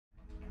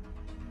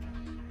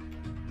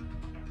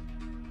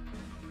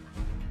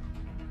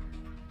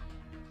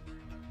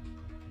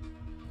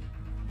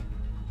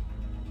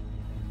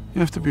You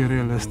have to be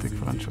realistic,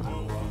 Francois.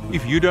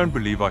 If you don't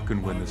believe I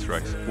can win this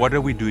race, what are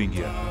we doing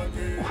here?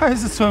 Why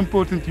is it so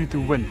important to you to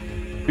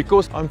win?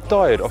 Because I'm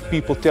tired of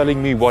people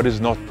telling me what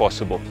is not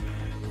possible.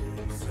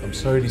 I'm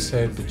sorry to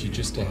say it, but you're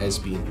just a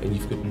has-been and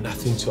you've got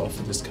nothing to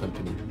offer this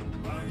company.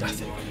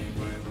 Nothing.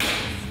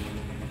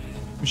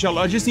 Michelle,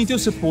 I just need your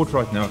support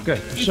right now, okay?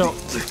 Michelle.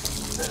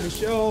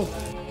 Michelle.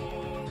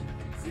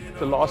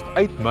 The last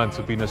 8 months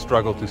have been a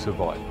struggle to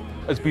survive.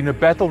 It's been a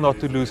battle not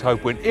to lose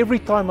hope when every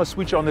time I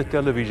switch on the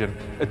television,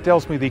 it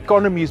tells me the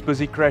economy is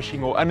busy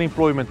crashing or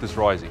unemployment is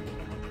rising.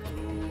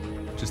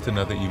 Just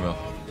another email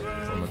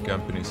from a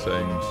company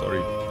saying, sorry,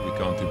 we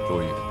can't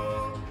employ you.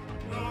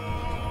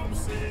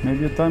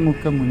 Maybe a time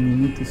will come when you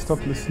need to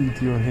stop listening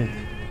to your head.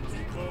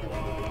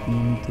 And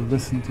you need to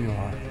listen to your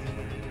heart.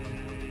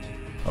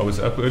 I was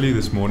up early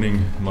this morning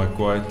in my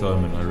quiet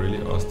time and I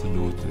really asked the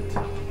Lord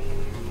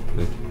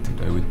that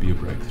today would be a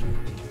breakthrough.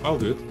 I'll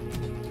do it.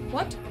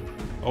 What?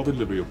 I'll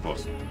deliver your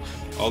parcel.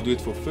 I'll do it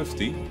for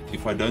 50.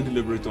 If I don't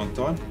deliver it on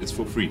time, it's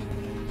for free.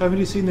 Haven't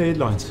you seen the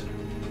headlines?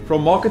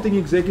 From marketing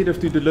executive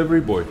to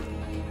delivery boy.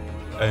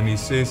 And he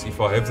says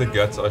if I have the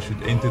guts, I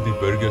should enter the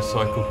burger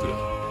cycle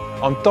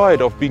tour. I'm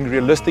tired of being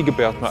realistic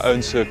about my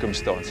own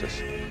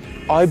circumstances.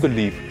 I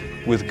believe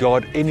with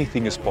God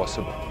anything is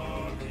possible.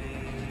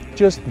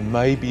 Just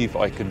maybe if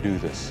I can do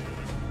this,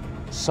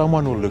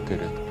 someone will look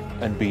at it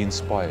and be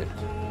inspired,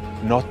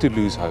 not to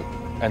lose hope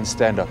and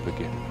stand up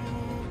again.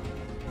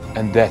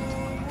 And that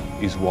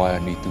is why I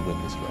need to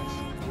win this race.